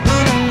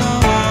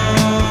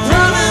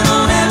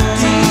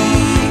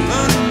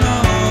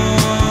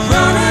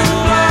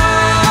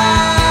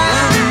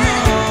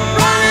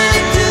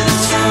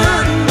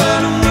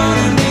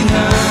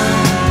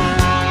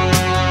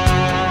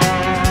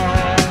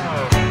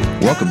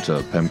Welcome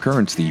to PEM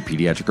Currents, the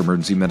Pediatric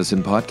Emergency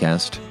Medicine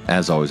Podcast.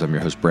 As always, I'm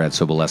your host, Brad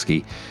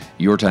Sobolewski.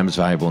 Your time is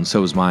valuable, and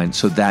so is mine,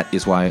 so that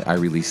is why I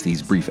release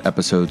these brief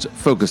episodes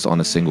focused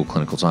on a single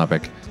clinical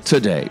topic.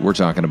 Today, we're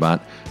talking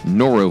about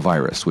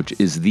norovirus, which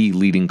is the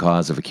leading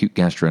cause of acute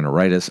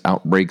gastroenteritis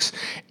outbreaks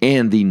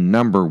and the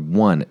number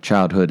one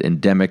childhood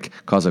endemic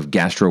cause of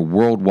gastro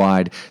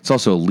worldwide. It's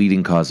also a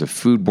leading cause of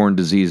foodborne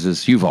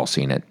diseases. You've all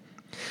seen it.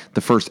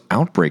 The first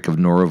outbreak of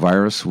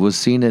norovirus was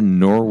seen in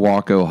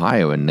Norwalk,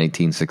 Ohio in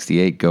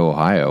 1968. Go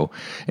Ohio.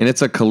 And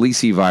it's a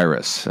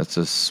calicivirus. That's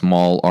a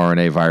small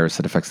RNA virus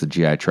that affects the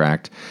GI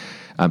tract.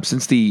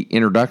 Since the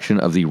introduction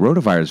of the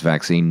rotavirus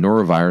vaccine,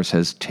 norovirus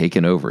has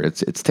taken over.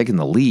 It's taken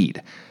the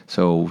lead.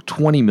 So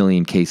 20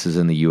 million cases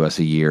in the U.S.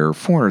 a year,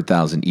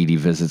 400,000 ED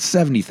visits,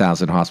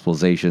 70,000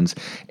 hospitalizations,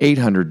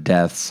 800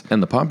 deaths,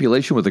 and the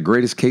population with the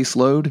greatest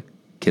caseload?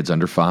 Kids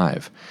under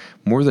 5.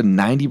 More than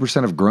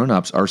 90% of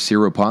grown-ups are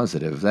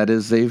seropositive. That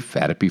is, they've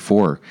had it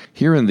before.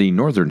 Here in the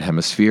northern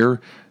hemisphere,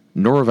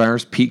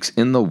 norovirus peaks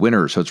in the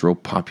winter, so it's real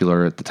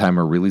popular at the time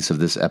of release of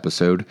this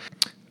episode.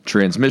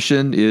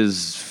 Transmission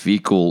is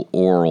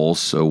fecal-oral,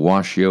 so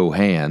wash your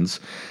hands.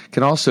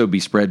 Can also be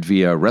spread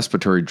via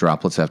respiratory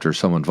droplets after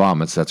someone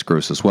vomits. That's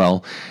gross as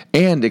well.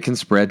 And it can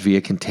spread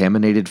via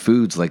contaminated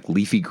foods like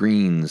leafy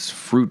greens,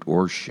 fruit,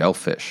 or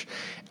shellfish.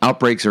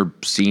 Outbreaks are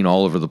seen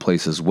all over the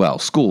place as well.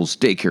 Schools,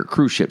 daycare,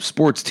 cruise ships,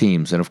 sports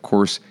teams, and of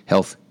course,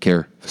 health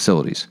care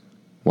facilities.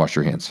 Wash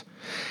your hands.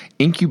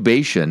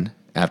 Incubation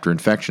after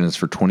infection is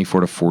for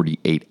 24 to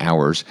 48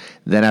 hours.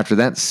 Then after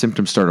that,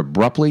 symptoms start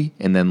abruptly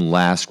and then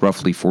last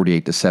roughly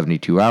 48 to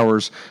 72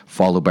 hours,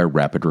 followed by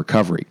rapid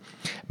recovery.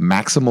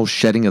 Maximal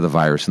shedding of the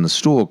virus in the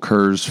stool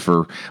occurs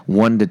for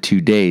 1 to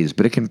 2 days,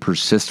 but it can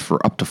persist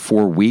for up to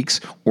 4 weeks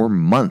or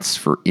months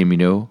for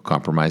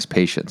immunocompromised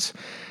patients.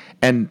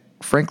 And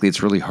frankly,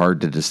 it's really hard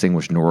to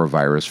distinguish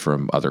norovirus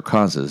from other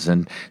causes,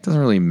 and it doesn't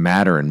really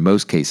matter in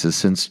most cases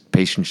since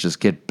patients just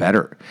get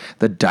better.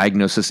 The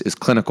diagnosis is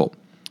clinical.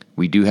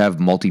 We do have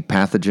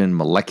multi-pathogen,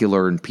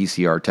 molecular, and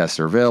PCR tests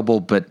are available,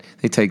 but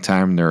they take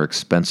time and they're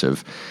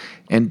expensive.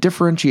 And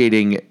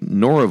differentiating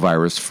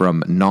norovirus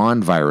from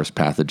non-virus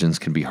pathogens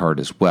can be hard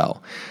as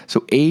well.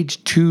 So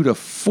age 2 to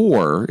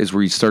 4 is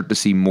where you start to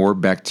see more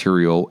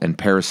bacterial and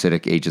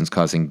parasitic agents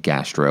causing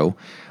gastro.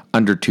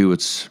 Under 2,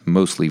 it's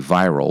mostly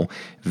viral.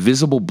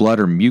 Visible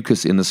blood or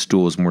mucus in the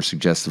stool is more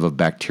suggestive of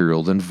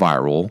bacterial than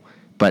viral,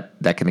 but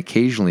that can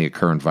occasionally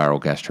occur in viral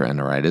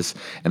gastroenteritis,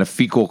 and a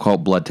fecal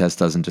occult blood test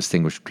doesn't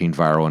distinguish between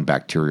viral and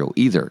bacterial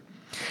either.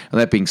 Now,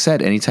 that being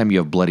said, anytime you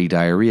have bloody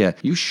diarrhea,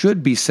 you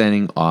should be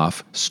sending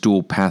off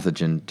stool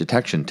pathogen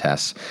detection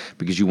tests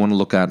because you want to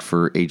look out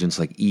for agents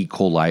like E.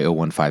 coli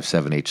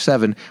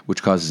 0157H7,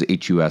 which causes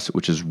HUS,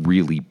 which is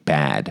really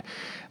bad.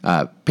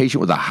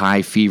 Patient with a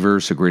high fever,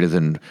 so greater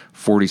than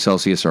 40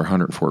 Celsius or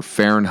 104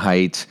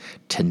 Fahrenheit,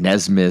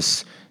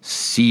 tenesmus,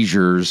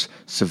 seizures,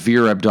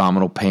 severe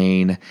abdominal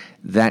pain,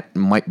 that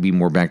might be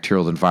more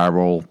bacterial than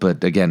viral,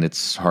 but again,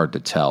 it's hard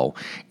to tell.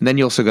 And then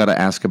you also got to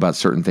ask about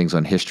certain things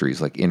on histories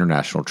like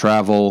international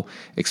travel,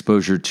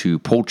 exposure to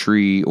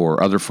poultry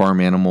or other farm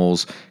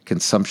animals,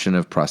 consumption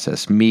of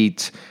processed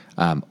meat,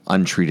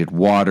 untreated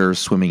water,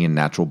 swimming in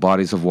natural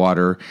bodies of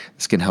water.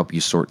 This can help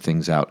you sort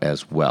things out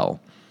as well.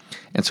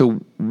 And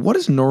so what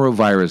does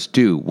norovirus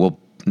do? Well,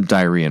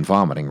 diarrhea and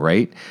vomiting,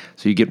 right?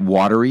 So you get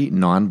watery,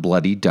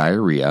 non-bloody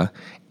diarrhea,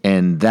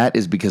 and that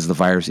is because the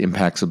virus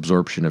impacts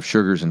absorption of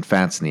sugars and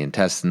fats in the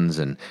intestines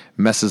and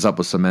messes up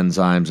with some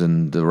enzymes,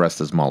 and the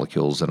rest is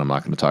molecules, and I'm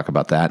not going to talk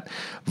about that.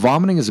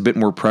 Vomiting is a bit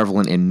more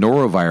prevalent in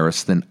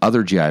norovirus than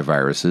other GI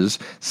viruses,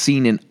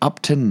 seen in up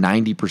to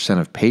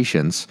 90% of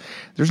patients.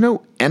 There's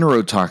no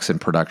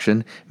enterotoxin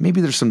production.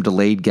 Maybe there's some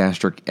delayed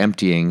gastric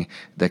emptying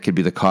that could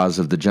be the cause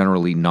of the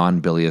generally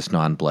non-bilious,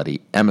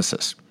 non-bloody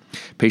emesis.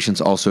 Patients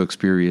also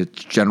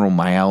experience general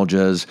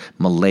myalgias,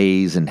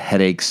 malaise, and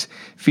headaches.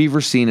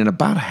 Fever seen in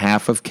about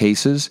half of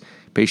cases.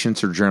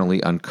 Patients are generally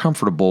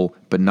uncomfortable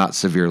but not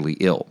severely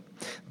ill.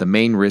 The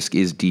main risk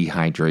is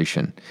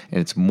dehydration,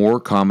 and it's more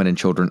common in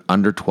children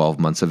under 12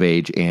 months of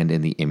age and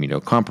in the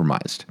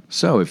immunocompromised.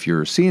 So if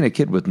you're seeing a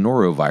kid with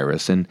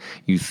norovirus and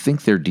you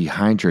think they're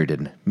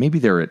dehydrated, maybe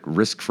they're at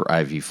risk for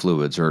IV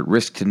fluids or at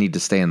risk to need to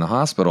stay in the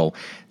hospital,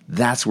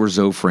 that's where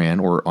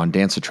Zofran or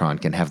ondansetron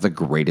can have the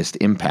greatest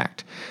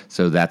impact.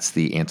 So that's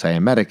the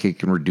antiemetic. It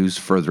can reduce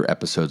further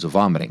episodes of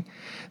vomiting.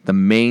 The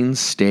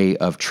mainstay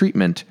of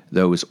treatment,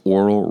 though, is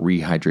oral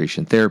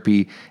rehydration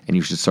therapy, and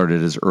you should start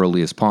it as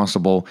early as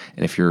possible.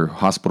 And if your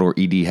hospital or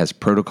ED has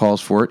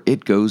protocols for it,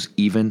 it goes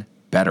even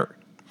better.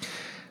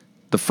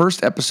 The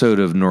first episode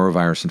of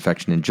norovirus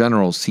infection in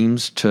general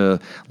seems to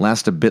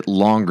last a bit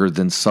longer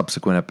than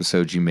subsequent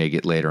episodes you may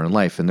get later in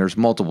life, and there's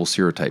multiple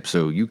serotypes,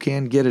 so you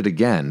can get it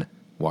again.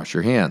 Wash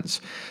your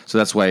hands. So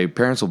that's why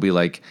parents will be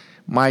like,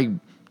 my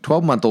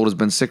 12-month-old has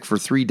been sick for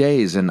 3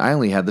 days and I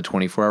only had the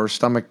 24-hour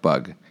stomach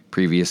bug.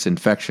 Previous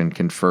infection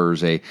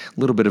confers a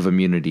little bit of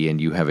immunity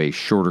and you have a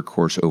shorter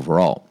course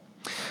overall.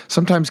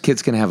 Sometimes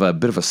kids can have a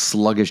bit of a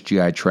sluggish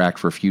GI tract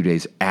for a few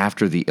days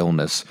after the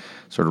illness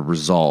sort of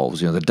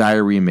resolves. The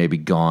diarrhea may be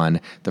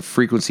gone, the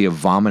frequency of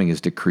vomiting is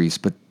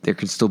decreased, but there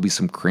can still be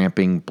some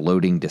cramping,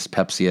 bloating,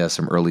 dyspepsia,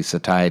 some early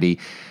satiety.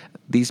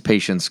 These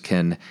patients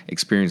can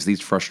experience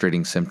these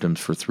frustrating symptoms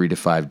for 3 to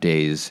 5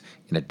 days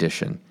in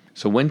addition.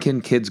 So when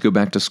can kids go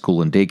back to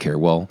school and daycare?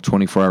 Well,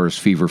 24 hours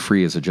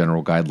fever-free is a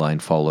general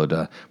guideline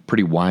followed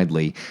pretty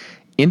widely.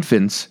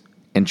 Infants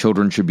and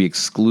children should be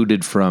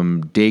excluded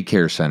from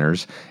daycare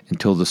centers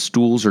until the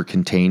stools are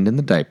contained in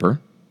the diaper,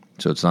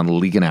 so it's not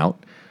leaking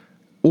out,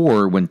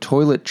 or when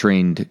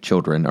toilet-trained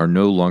children are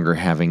no longer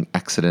having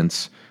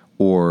accidents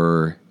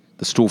or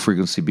the stool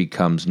frequency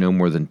becomes no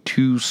more than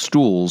 2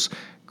 stools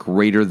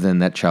greater than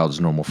that child's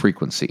normal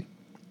frequency,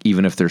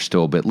 even if they're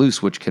still a bit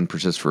loose, which can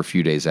persist for a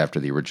few days after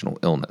the original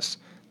illness.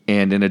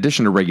 And in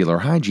addition to regular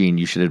hygiene,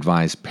 you should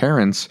advise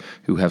parents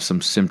who have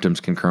some symptoms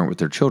concurrent with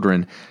their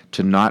children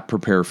to not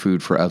prepare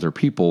food for other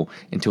people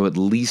until at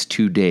least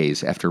 2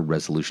 days after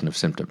resolution of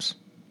symptoms.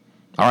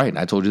 All right,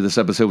 I told you this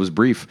episode was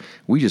brief.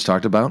 We just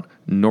talked about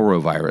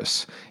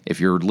norovirus. If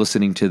you're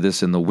listening to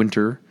this in the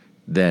winter,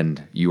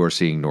 then you are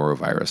seeing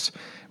norovirus.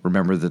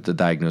 Remember that the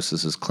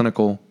diagnosis is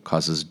clinical,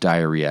 causes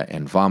diarrhea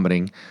and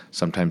vomiting,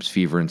 sometimes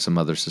fever and some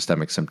other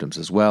systemic symptoms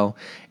as well.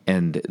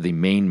 And the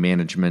main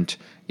management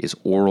is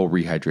oral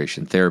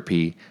rehydration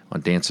therapy.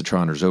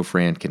 Ondansetron or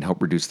Zofran can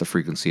help reduce the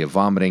frequency of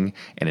vomiting,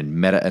 and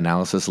in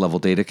meta-analysis level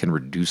data can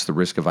reduce the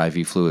risk of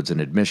IV fluids and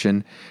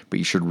admission. But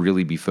you should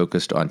really be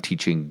focused on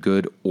teaching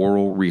good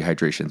oral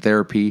rehydration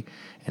therapy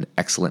and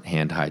excellent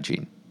hand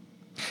hygiene.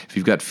 If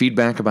you've got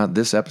feedback about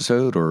this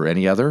episode or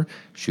any other,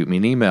 shoot me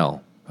an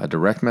email, a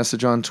direct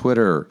message on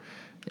Twitter,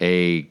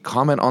 a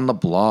comment on the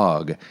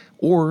blog,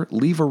 or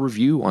leave a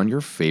review on your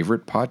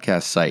favorite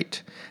podcast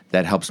site.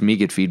 That helps me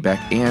get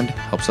feedback and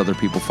helps other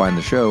people find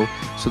the show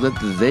so that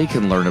they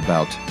can learn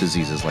about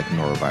diseases like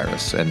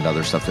norovirus and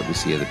other stuff that we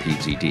see at the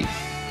PED.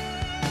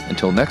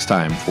 Until next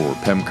time, for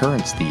PEM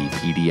Currents, the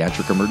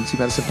Pediatric Emergency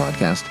Medicine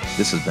Podcast,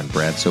 this has been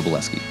Brad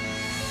Sobolewski.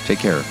 Take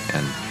care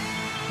and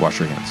wash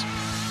your hands.